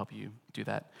would love to help you do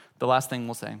that. The last thing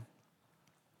we'll say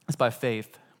is by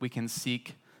faith, we can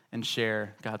seek and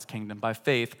share God's kingdom. By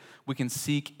faith, we can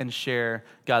seek and share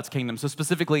God's kingdom. So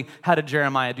specifically, how did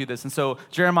Jeremiah do this? And so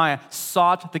Jeremiah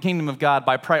sought the kingdom of God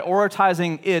by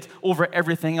prioritizing it over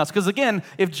everything else. Because again,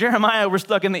 if Jeremiah were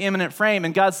stuck in the imminent frame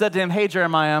and God said to him, hey,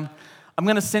 Jeremiah, I'm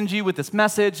going to send you with this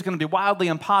message. It's going to be wildly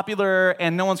unpopular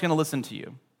and no one's going to listen to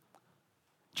you.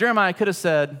 Jeremiah could have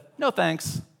said, no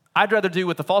thanks. I'd rather do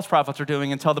what the false prophets are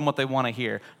doing and tell them what they want to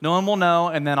hear. No one will know,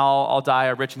 and then I'll die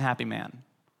a rich and happy man.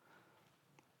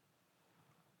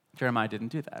 Jeremiah didn't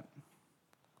do that.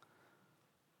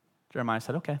 Jeremiah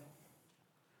said, okay,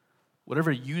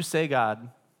 whatever you say, God,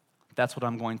 that's what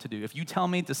I'm going to do. If you tell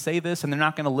me to say this and they're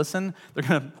not going to listen, they're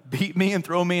going to beat me and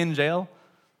throw me in jail.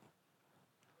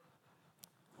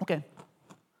 Okay.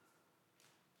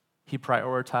 He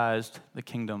prioritized the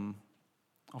kingdom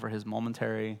over his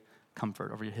momentary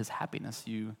comfort, over his happiness,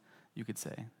 you could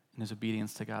say, in his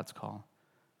obedience to God's call.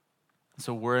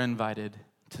 So we're invited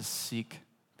to seek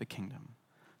the kingdom,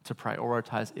 to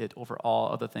prioritize it over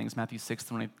all other things. Matthew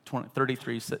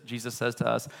 6:33, Jesus says to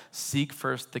us, seek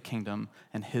first the kingdom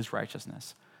and his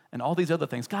righteousness. And all these other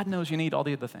things, God knows you need all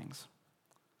the other things.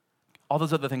 All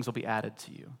those other things will be added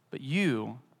to you. But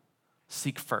you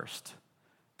seek first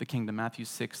the kingdom, Matthew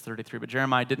 6:33. But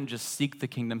Jeremiah didn't just seek the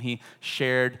kingdom, he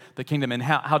shared the kingdom. And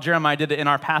how Jeremiah did it in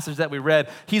our passage that we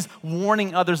read, he's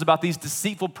warning others about these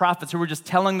deceitful prophets who were just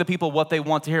telling the people what they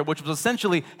want to hear, which was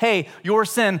essentially, hey, your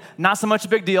sin, not so much a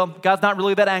big deal. God's not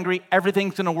really that angry.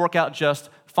 Everything's going to work out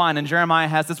just fine. And Jeremiah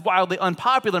has this wildly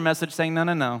unpopular message saying,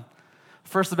 no.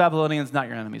 First, the Babylonians, not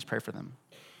your enemies. Pray for them.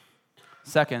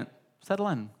 Second, settle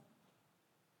in.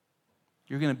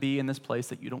 You're going to be in this place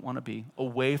that you don't want to be,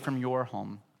 away from your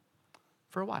home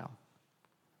for a while.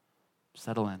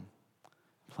 Settle in.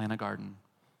 Plant a garden.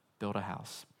 Build a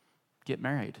house. Get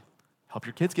married. Help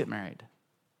your kids get married.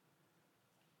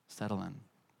 Settle in.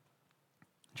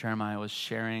 Jeremiah was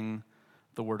sharing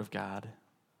the word of God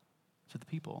to the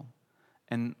people.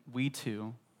 And we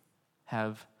too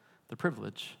have the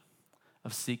privilege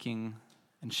of seeking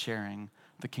and sharing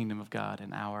the kingdom of God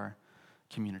in our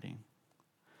community.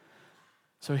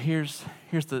 So here's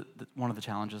the one of the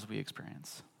challenges we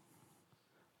experience.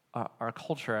 Our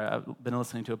culture, I've been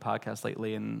listening to a podcast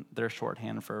lately, and their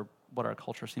shorthand for what our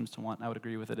culture seems to want, and I would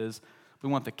agree with it, is we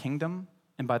want the kingdom,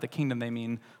 and by the kingdom they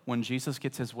mean when Jesus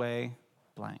gets his way,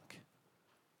 blank.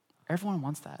 Everyone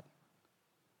wants that,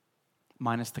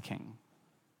 minus the king.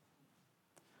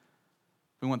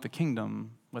 We want the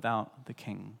kingdom without the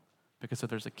king. Because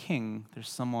if there's a king, there's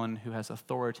someone who has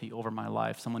authority over my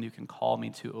life, someone who can call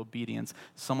me to obedience,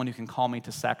 someone who can call me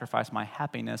to sacrifice my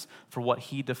happiness for what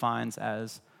he defines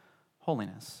as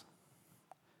holiness.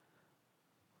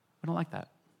 We don't like that.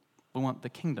 We want the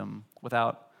kingdom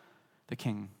without the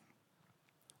king.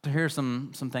 So here are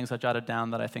some things I jotted down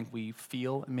that I think we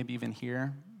feel and maybe even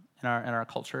hear in our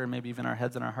culture and maybe even our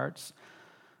heads and our hearts.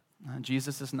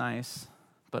 Jesus is nice,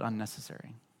 but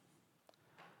unnecessary.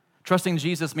 Trusting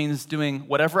Jesus means doing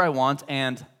whatever I want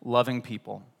and loving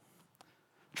people.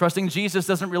 Trusting Jesus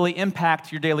doesn't really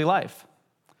impact your daily life.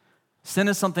 Sin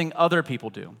is something other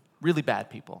people do, really bad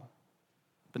people,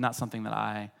 but not something that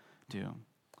I do.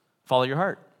 Follow your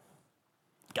heart.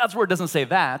 God's word doesn't say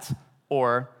that,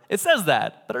 or it says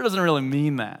that, but it doesn't really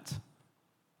mean that.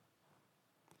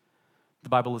 The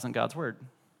Bible isn't God's word.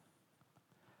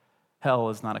 Hell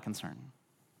is not a concern.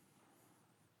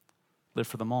 Live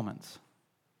for the moment.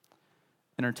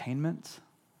 Entertainment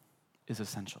is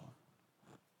essential.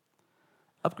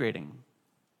 Upgrading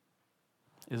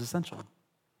is essential.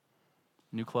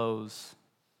 New clothes,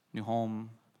 new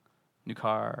home, new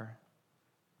car,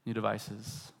 new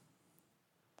devices.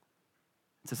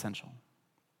 It's essential.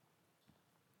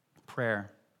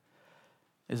 Prayer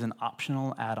is an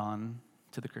optional add-on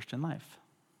to the Christian life.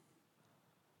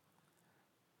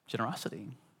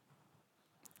 Generosity,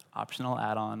 optional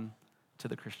add-on to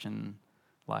the Christian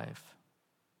life.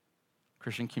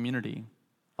 Christian community,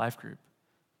 life group,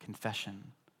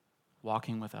 confession,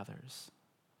 walking with others,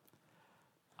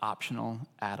 optional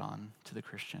add-on to the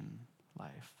Christian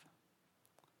life.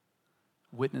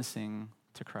 Witnessing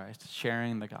to Christ,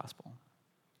 sharing the gospel,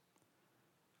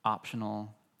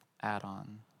 optional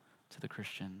add-on to the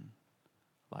Christian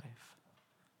life.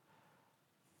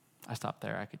 I stopped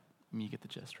there. You get the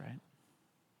gist, right?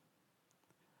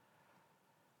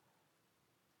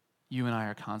 You and I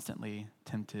are constantly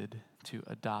tempted to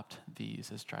adopt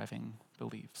these as driving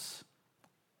beliefs.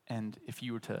 And if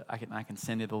you were to, I can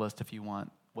send you the list if you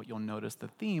want. What you'll notice, the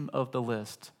theme of the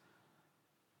list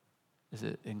is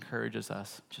it encourages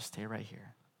us, just stay right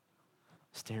here.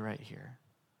 Stay right here.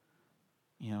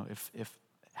 You know, if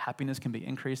happiness can be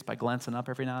increased by glancing up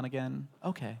every now and again,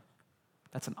 okay.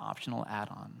 That's an optional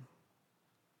add-on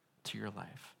to your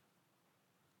life.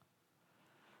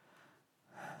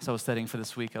 So I was studying for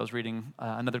this week. I was reading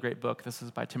another great book. This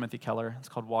is by Timothy Keller. It's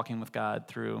called Walking with God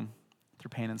Through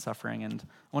Pain and Suffering. And I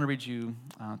want to read you,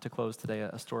 to close today,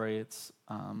 a story. It's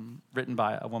written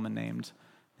by a woman named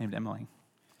Emily.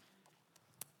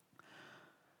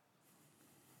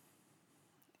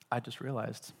 I just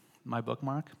realized my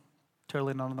bookmark,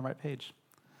 totally not on the right page.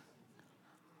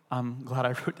 I'm glad I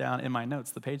wrote down in my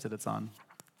notes the page that it's on.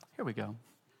 Here we go.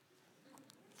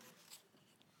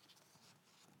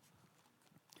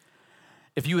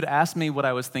 If you had asked me what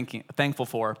I was thankful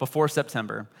for before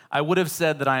September, I would have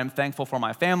said that I am thankful for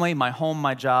my family, my home,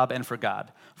 my job, and for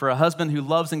God. For a husband who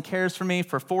loves and cares for me,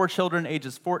 for 4 children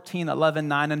ages 14, 11,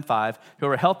 9, and 5, who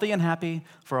are healthy and happy,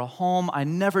 for a home I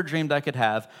never dreamed I could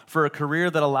have, for a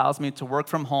career that allows me to work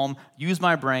from home, use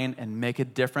my brain, and make a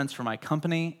difference for my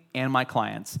company and my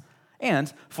clients.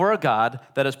 And for a God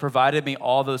that has provided me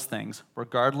all those things,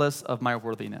 regardless of my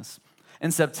worthiness.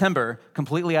 In September,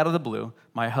 completely out of the blue,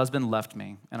 my husband left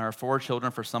me and our 4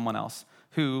 children for someone else,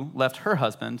 who left her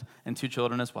husband and 2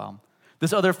 children as well.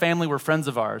 This other family were friends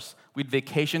of ours. We'd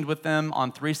vacationed with them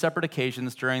on 3 separate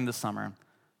occasions during the summer.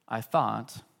 I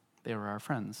thought they were our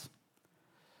friends.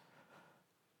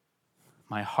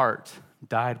 My heart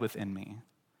died within me.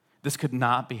 This could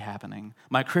not be happening.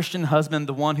 My Christian husband,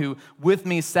 the one who with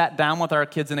me sat down with our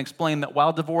kids and explained that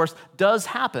while divorce does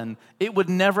happen, it would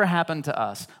never happen to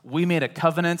us. We made a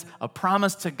covenant, a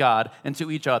promise to God and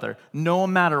to each other. No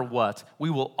matter what,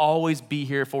 we will always be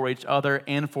here for each other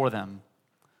and for them.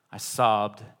 I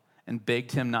sobbed and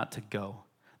begged him not to go,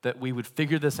 that we would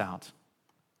figure this out.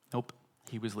 Nope,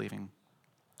 he was leaving.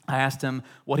 I asked him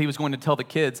what he was going to tell the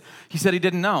kids. He said he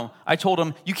didn't know. I told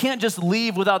him, you can't just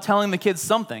leave without telling the kids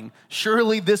something.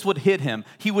 Surely this would hit him.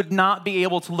 He would not be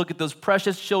able to look at those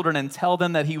precious children and tell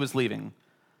them that he was leaving.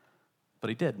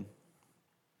 But he did.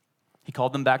 He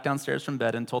called them back downstairs from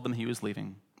bed and told them he was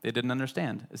leaving. They didn't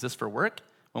understand. Is this for work?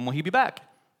 When will he be back?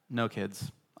 No,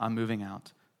 kids. I'm moving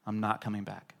out. I'm not coming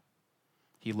back.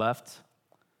 He left,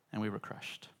 and we were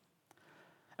crushed.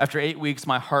 After 8 weeks,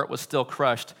 my heart was still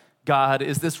crushed. God,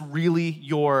 is this really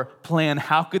your plan?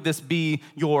 How could this be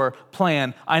your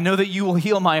plan? I know that you will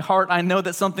heal my heart. I know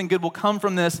that something good will come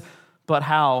from this, but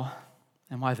how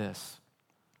and why this?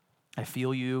 I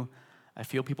feel you. I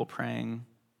feel people praying,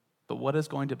 but what is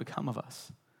going to become of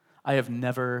us? I have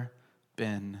never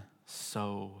been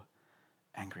so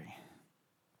angry.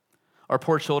 Our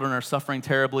poor children are suffering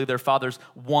terribly. Their fathers'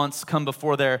 wants come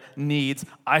before their needs.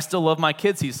 I still love my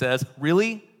kids, he says.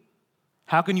 Really?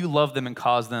 How can you love them and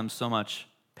cause them so much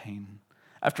pain?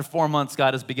 After 4 months,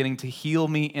 God is beginning to heal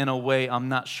me in a way I'm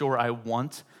not sure I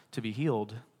want to be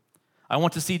healed. I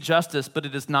want to see justice, but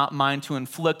it is not mine to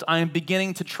inflict. I am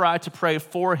beginning to try to pray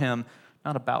for him,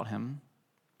 not about him.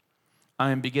 I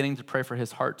am beginning to pray for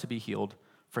his heart to be healed,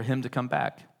 for him to come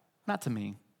back, not to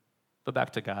me, but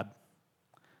back to God.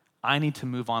 I need to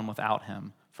move on without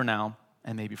him for now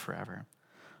and maybe forever.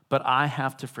 But I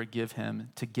have to forgive him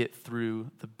to get through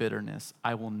the bitterness.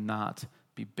 I will not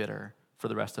be bitter for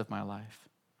the rest of my life.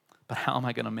 But how am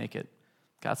I going to make it?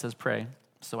 God says, pray.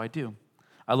 So I do.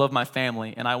 I love my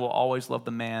family, and I will always love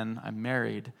the man I'm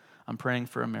married. I'm praying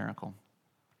for a miracle,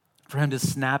 for him to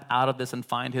snap out of this and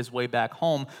find his way back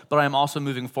home, but I'm also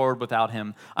moving forward without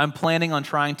him. I'm planning on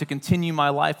trying to continue my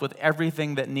life with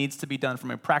everything that needs to be done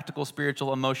from a practical,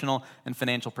 spiritual, emotional, and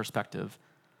financial perspective.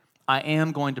 I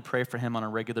am going to pray for him on a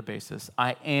regular basis.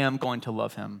 I am going to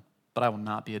love him, but I will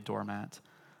not be a doormat.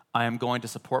 I am going to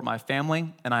support my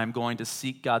family, and I am going to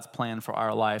seek God's plan for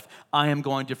our life. I am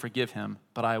going to forgive him,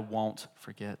 but I won't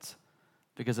forget.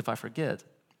 because if I forget,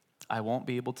 I won't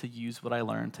be able to use what I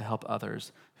learned to help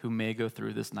others who may go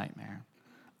through this nightmare.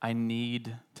 I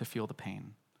need to feel the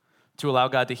pain, to allow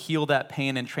God to heal that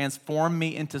pain and transform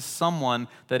me into someone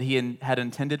that he had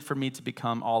intended for me to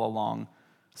become all along.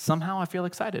 Somehow I feel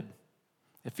excited.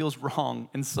 It feels wrong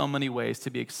in so many ways to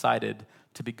be excited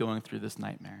to be going through this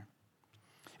nightmare.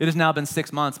 It has now been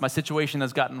 6 months. My situation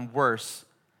has gotten worse,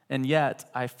 and yet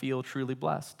I feel truly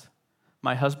blessed.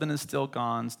 My husband is still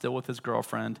gone, still with his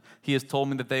girlfriend. He has told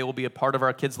me that they will be a part of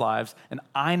our kids' lives, and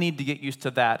I need to get used to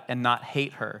that and not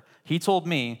hate her. He told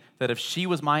me that if she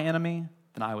was my enemy,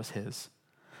 then I was his.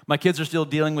 My kids are still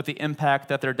dealing with the impact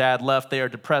that their dad left. They are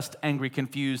depressed, angry,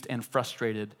 confused, and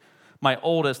frustrated. My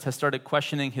oldest has started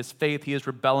questioning his faith. He is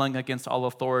rebelling against all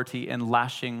authority and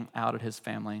lashing out at his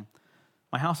family.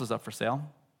 My house is up for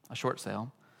sale, a short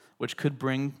sale, which could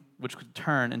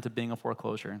turn into being a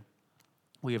foreclosure.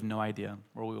 We have no idea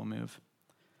where we will move.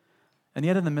 And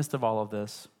yet in the midst of all of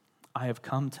this, I have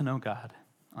come to know God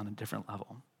on a different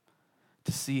level,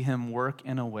 to see him work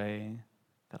in a way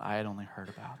that I had only heard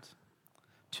about.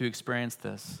 To experience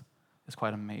this is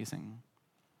quite amazing.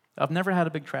 I've never had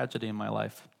a big tragedy in my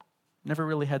life. Never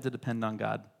really had to depend on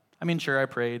God. I mean, sure, I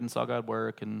prayed and saw God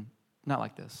work, and not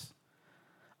like this.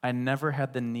 I never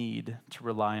had the need to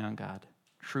rely on God,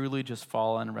 truly just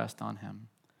fall and rest on him.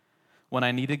 When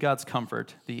I needed God's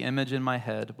comfort, the image in my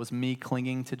head was me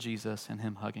clinging to Jesus and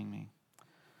him hugging me.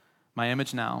 My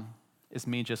image now is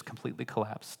me just completely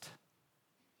collapsed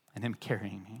and him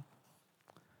carrying me,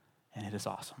 and it is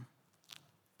awesome.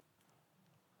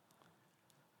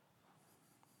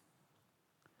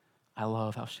 I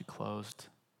love how she closed.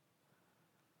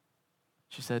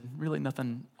 She said, really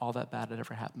nothing all that bad had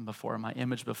ever happened before. My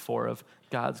image before of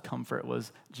God's comfort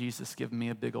was Jesus giving me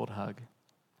a big old hug.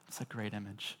 It's a great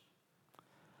image.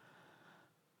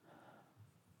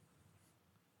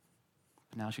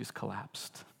 But now she's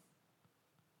collapsed.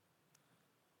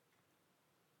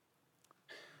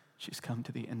 She's come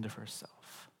to the end of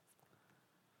herself.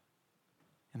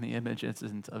 And the image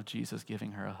isn't of Jesus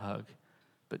giving her a hug,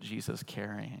 but Jesus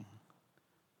carrying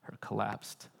her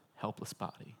collapsed, helpless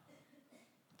body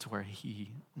to where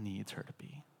he needs her to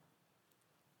be.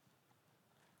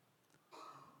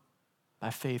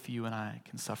 By faith, you and I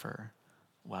can suffer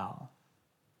well.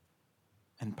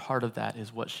 And part of that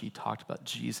is what she talked about,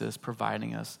 Jesus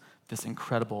providing us this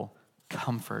incredible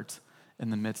comfort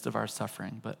in the midst of our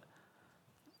suffering. But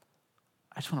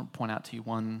I just want to point out to you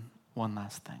one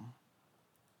last thing.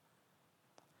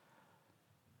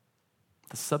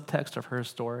 The subtext of her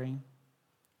story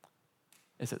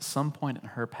is at some point in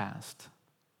her past,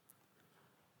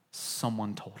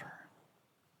 someone told her.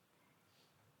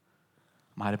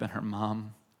 Might have been her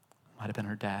mom, might have been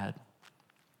her dad,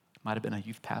 might have been a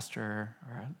youth pastor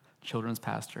or a children's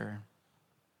pastor,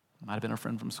 might have been a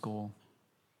friend from school.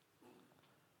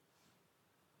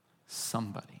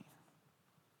 Somebody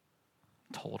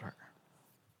told her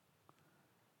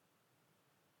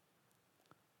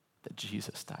that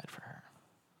Jesus died for her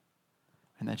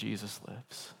and that Jesus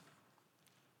lives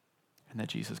and that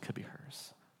Jesus could be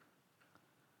hers.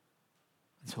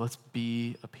 And so let's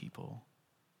be a people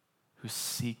who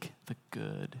seek the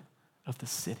good of the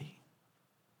city.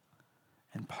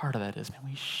 And part of that is,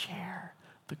 we share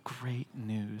the great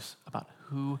news about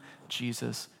who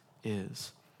Jesus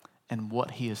is and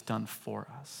what he has done for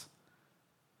us.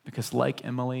 Because like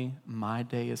Emily, my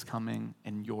day is coming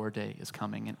and your day is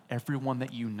coming, and everyone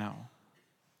that you know,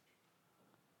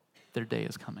 their day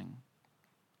is coming.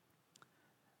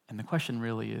 And the question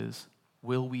really is,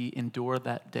 will we endure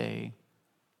that day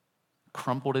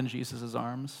crumpled in Jesus'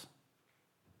 arms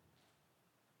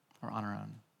or on our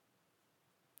own?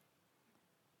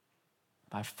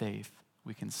 By faith,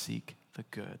 we can seek the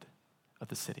good of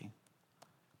the city.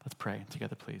 Let's pray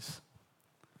together, please.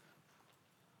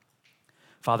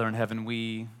 Father in heaven,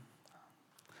 we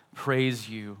praise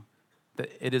you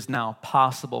that it is now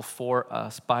possible for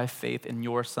us by faith in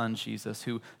your Son, Jesus,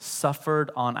 who suffered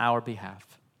on our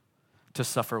behalf, to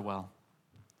suffer well.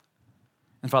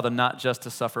 And Father, not just to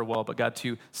suffer well, but God,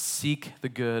 to seek the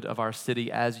good of our city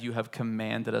as you have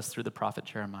commanded us through the prophet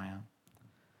Jeremiah.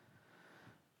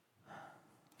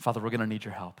 Father, we're going to need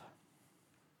your help.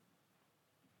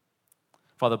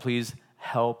 Father, please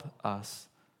help us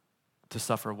to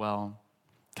suffer well.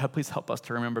 God, please help us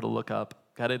to remember to look up.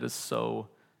 God, it is so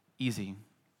easy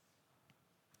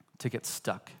to get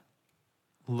stuck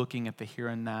looking at the here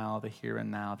and now, the here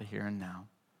and now, the here and now.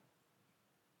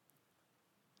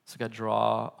 So God,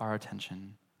 draw our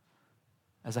attention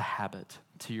as a habit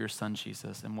to your Son,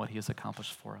 Jesus, and what he has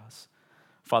accomplished for us.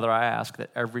 Father, I ask that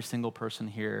every single person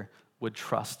here would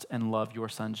trust and love your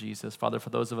son, Jesus. Father,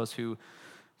 for those of us who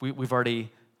we've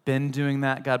already been doing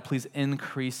that, God, please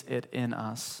increase it in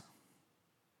us.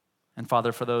 And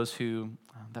Father, for those who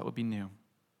that would be new,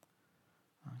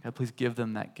 God, please give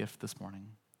them that gift this morning.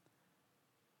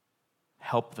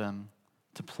 Help them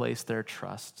to place their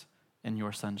trust in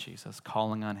your son, Jesus,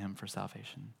 calling on him for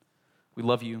salvation. We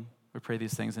love you. We pray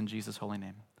these things in Jesus' holy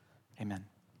name. Amen.